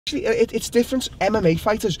It's different. MMA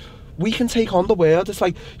fighters, we can take on the world. It's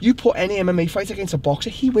like you put any MMA fighter against a boxer,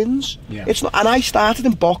 he wins. Yeah. It's not. And I started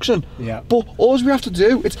in boxing. Yeah. But all we have to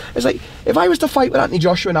do, it's like if I was to fight with Anthony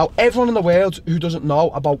Joshua now, everyone in the world who doesn't know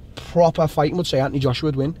about proper fighting would say Anthony Joshua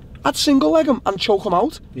would win. I'd single leg him and choke him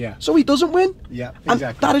out. Yeah. So he doesn't win. Yeah, exactly.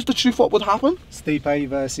 And that is the truth. What would happen? Stipe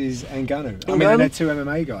versus Ngannou. I mean, they're two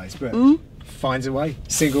MMA guys, but finds a way.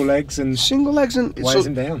 Single legs and weighs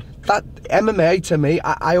him down. That MMA to me,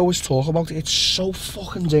 I always talk about it. It's so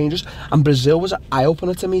fucking dangerous. And Brazil was an eye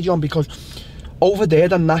opener to me, John, because over there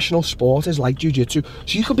the national sport is like jiu-jitsu.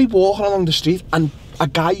 So you could be walking along the street and a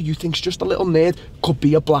guy you think's just a little nerd could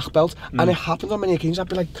be a black belt. And it happens on many occasions. I'd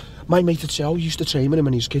be like, my mate would say, oh, I used to train with him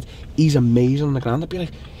when he was a kid. He's amazing on the ground. I'd be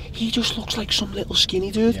like, he just looks like some little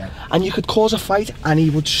skinny dude. Yeah. And you could cause a fight and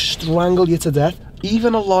he would strangle you to death.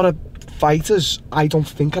 Even a lot of fighters I don't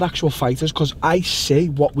think are actual fighters, because I see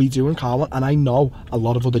what we do in Colin and I know a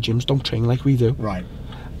lot of other gyms don't train like we do. Right.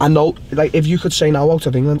 I know, like, if you could say now out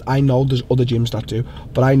of England, I know there's other gyms that do,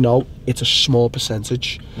 but I know it's a small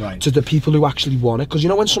percentage to the people who actually want it. Because you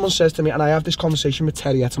know when someone says to me, and I have this conversation with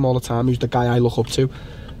Terry Etam all the time, who's the guy I look up to,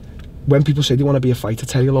 when people say they want to be a fighter,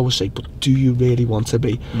 Terry will always say, but do you really want to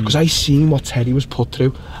be? Because I seen what Terry was put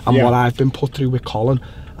through and what I've been put through with Colin,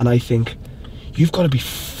 and I think you've got to be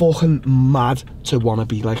fucking mad to want to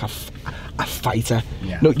be like a fighter.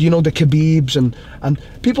 No, you know, the Khabibs and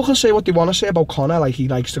people can say what they want to say about Conor, like he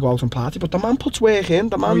likes to go out and party, but the man puts work in.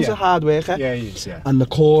 The man's a hard worker. Yeah, he is. Yeah. And the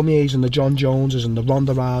Cormiers and the John Joneses and the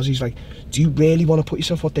Ronda Rouseys, like, do you really want to put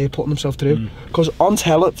yourself what they're putting themselves through? Because on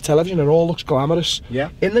television it all looks glamorous.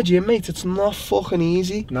 Yeah. In the gym, mate, it's not fucking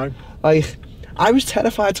easy. No. Like, I was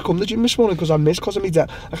terrified to come to the gym this morning because I missed because of me. Like,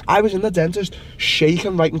 I was in the dentist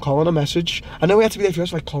shaking, writing Colin a message. I know we had to be there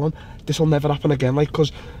first, like, Colin, this will never happen again, like,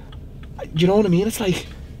 because, you know what I mean? It's like,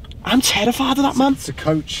 I'm terrified of that, man. It's a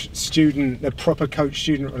coach-student, a proper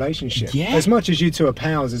coach-student relationship. Yeah. As much as you two are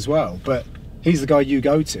pals as well, but he's the guy you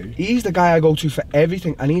go to. He's the guy I go to for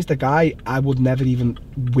everything, and he's the guy I would never even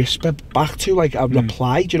whisper back to, like, a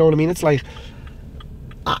reply, do you know what I mean? It's like,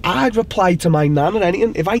 I'd reply to my nan or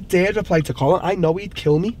anything. If I dared reply to Colin, I know he'd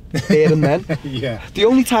kill me there and then. Yeah. The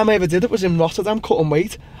only time I ever did it was in Rotterdam, cutting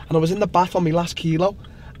weight, and I was in the bath on my last kilo,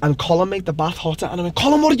 and Colin made the bath hotter, and I went,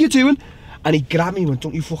 Colin, what are you doing? And he grabbed me and went,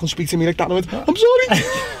 don't you fucking speak to me like that. And I went, I'm sorry,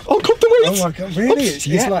 I'll cut the weight. Oh my God, really?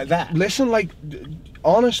 It's like that. Listen, like,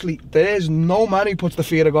 honestly, there is no man who puts the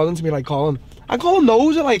fear of God into me like Colin. And Colin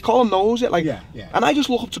knows it, like, And I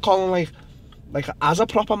just look up to Colin like as a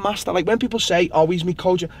proper master. Like, when people say, oh, he's me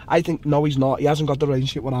coach, I think, no, he's not. He hasn't got the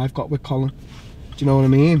relationship what I've got with Colin. Do you know what I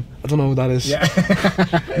mean? I don't know who that is. Yeah.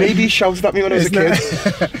 Maybe he shouted at me when I was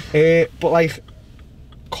a kid. But, like,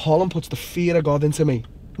 Colin puts the fear of God into me.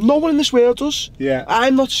 No one in this world does. Yeah.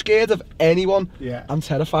 I'm not scared of anyone. Yeah. I'm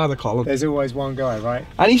terrified of Colin. There's always one guy, right?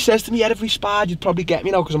 And he says to me, yeah, if we sparred, you'd probably get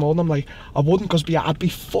me now because I'm old. And I'm like, I wouldn't, because I'd be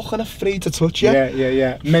fucking afraid to touch you.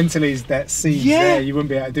 Yeah. Mentally, that seed there. You wouldn't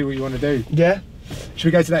be able to do what you want to do. Yeah. Should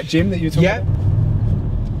we go to that gym that you were talking about?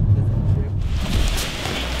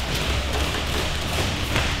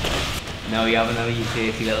 No, you haven't, you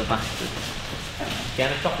dirty little bastard.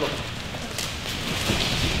 Get a chocolate.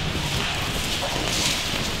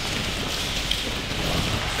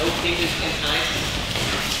 No fingers inside.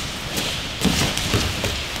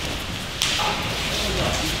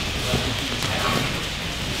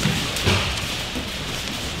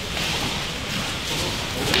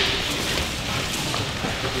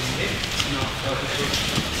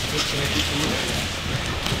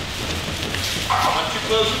 Once you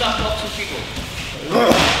close that box of people.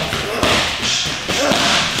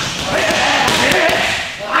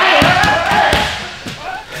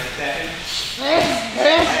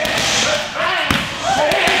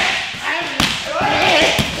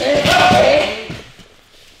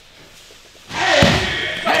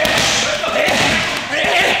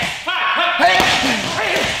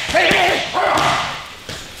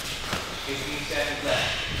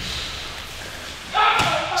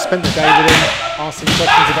 Spent the day with him, asked him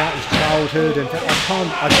questions about his childhood, and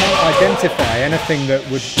I can't identify anything that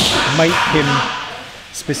would make him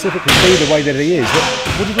specifically be the way that he is.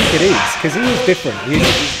 What do you think it is? Because he is different.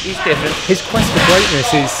 He's different. His quest for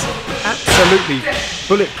greatness is absolutely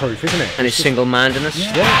bulletproof, isn't it? And his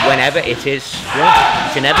single-mindedness, whenever it is,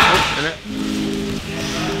 it's inevitable, isn't it?